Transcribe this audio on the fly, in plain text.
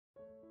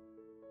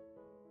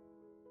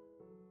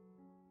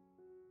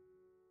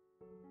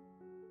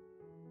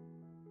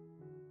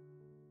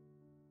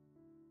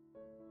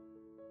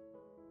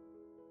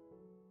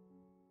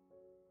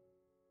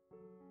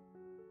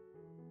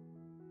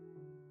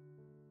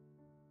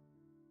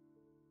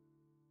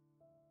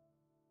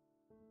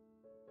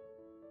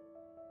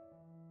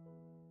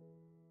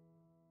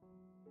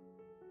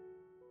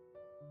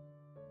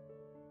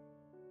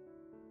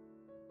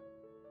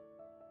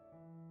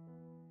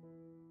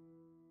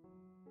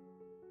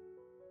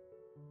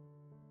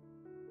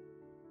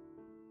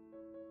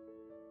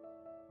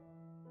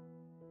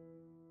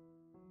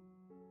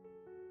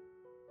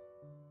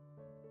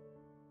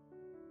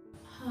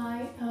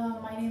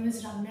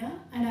is Ramya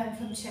and I'm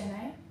from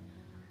Chennai.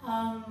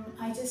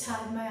 I just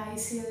had my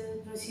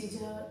ICL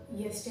procedure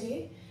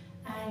yesterday,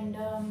 and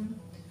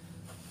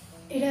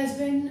it has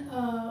been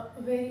a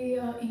very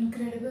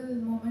incredible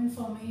moment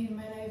for me in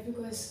my life,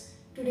 because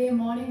today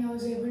morning I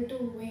was able to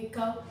wake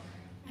up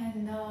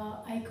and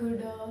I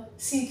could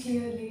see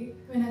clearly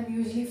when I'm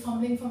usually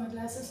fumbling for my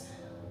glasses.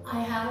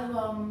 I have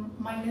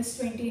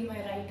 -20 in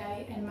my right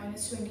eye and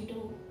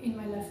 -22 in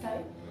my left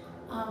eye.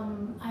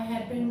 I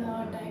had been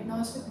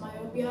diagnosed with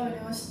myopia when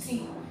I was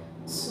 3.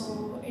 So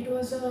it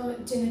was a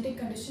genetic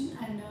condition,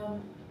 and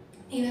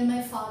even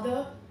my father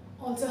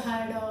also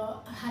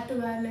had to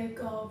wear like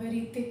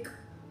very thick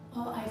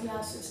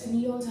eyeglasses, and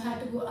he also had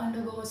to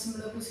undergo a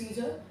similar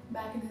procedure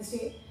back in his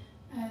day.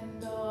 And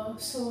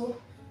so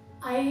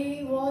I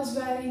was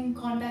wearing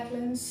contact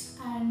lens,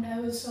 and I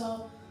was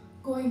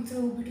going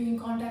through between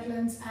contact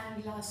lens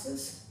and glasses.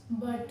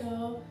 But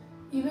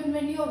even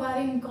when you're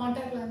wearing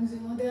contact lens,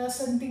 there are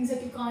certain things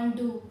that you can't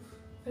do.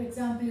 For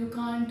example, you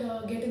can't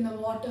get in the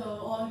water,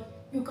 or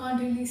you can't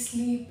really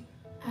sleep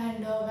and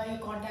wear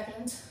contact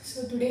lens. So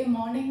today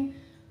morning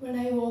when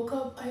I woke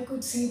up, I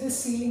could see the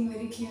ceiling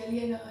very clearly,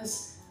 and I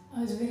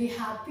was very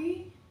happy.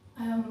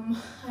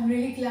 I'm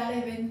really glad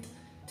I went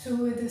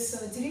through with this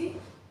surgery.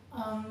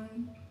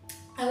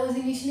 I was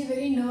initially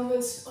very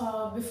nervous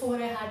before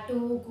I had to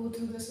go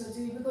through the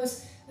surgery, because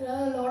there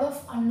are a lot of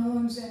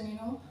unknowns, and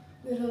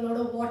there are a lot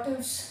of what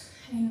ifs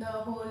in the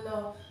whole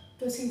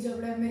procedure.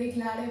 But I'm very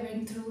glad I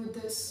went through with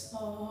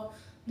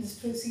this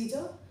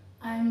procedure.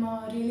 I'm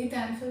really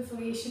thankful for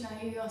Asian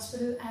Eye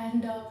Hospital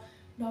and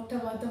Dr.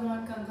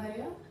 Vardhaman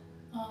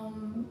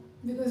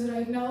because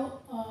right now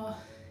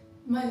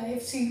my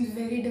life seems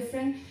very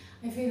different.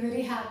 I feel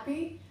very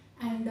happy,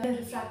 and a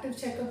refractive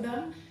checkup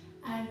done,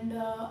 and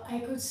I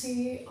could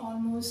see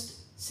almost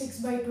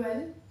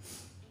 6/12,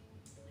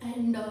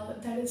 and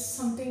that is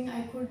something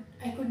I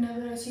could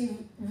never achieve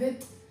with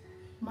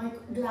my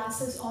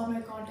glasses or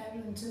my contact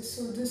lenses.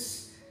 So this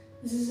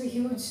is a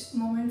huge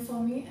moment for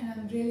me, and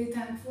I'm really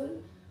thankful.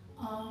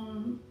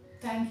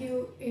 Thank you,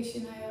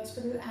 Asian Eye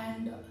Hospital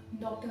and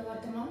Dr.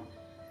 Vardhaman.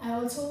 I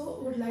also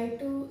would like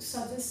to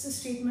suggest this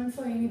treatment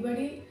for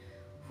anybody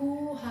who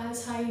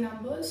has high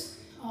numbers.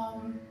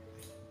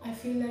 I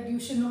feel that you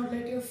should not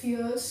let your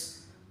fears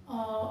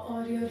or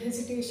your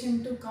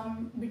hesitation to come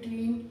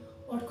between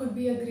what could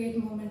be a great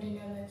moment in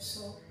your life.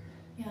 So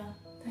yeah,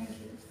 thank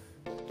you.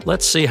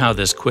 Let's see how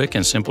this quick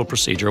and simple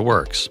procedure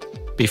works.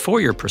 Before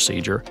your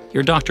procedure,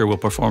 your doctor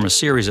will perform a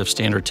series of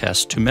standard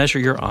tests to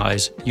measure your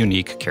eye's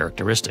unique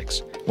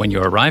characteristics. When you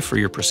arrive for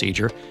your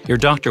procedure, your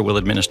doctor will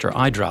administer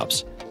eye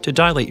drops to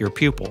dilate your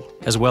pupil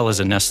as well as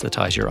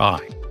anesthetize your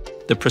eye.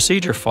 The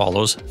procedure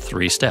follows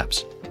 3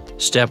 steps.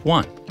 Step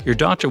 1. Your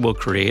doctor will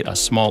create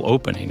a small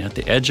opening at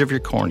the edge of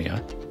your cornea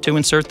to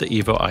insert the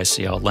EVO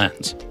ICL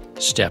lens.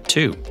 Step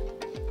 2.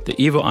 The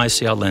EVO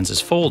ICL lens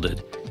is folded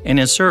and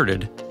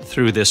inserted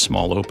through this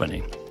small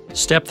opening.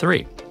 Step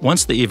 3.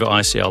 Once the EVO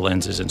ICL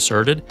lens is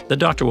inserted,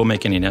 the doctor will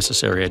make any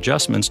necessary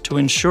adjustments to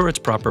ensure its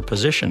proper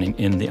positioning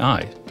in the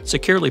eye,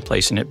 securely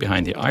placing it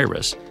behind the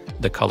iris,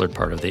 the colored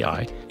part of the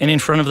eye, and in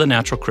front of the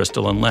natural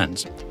crystalline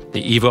lens.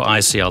 The EVO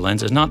ICL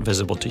lens is not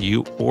visible to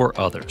you or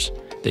others.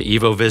 The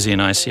EVO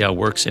Visian ICL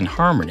works in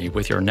harmony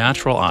with your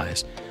natural eyes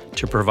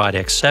to provide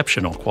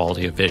exceptional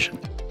quality of vision.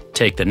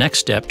 Take the next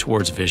step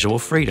towards visual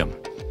freedom.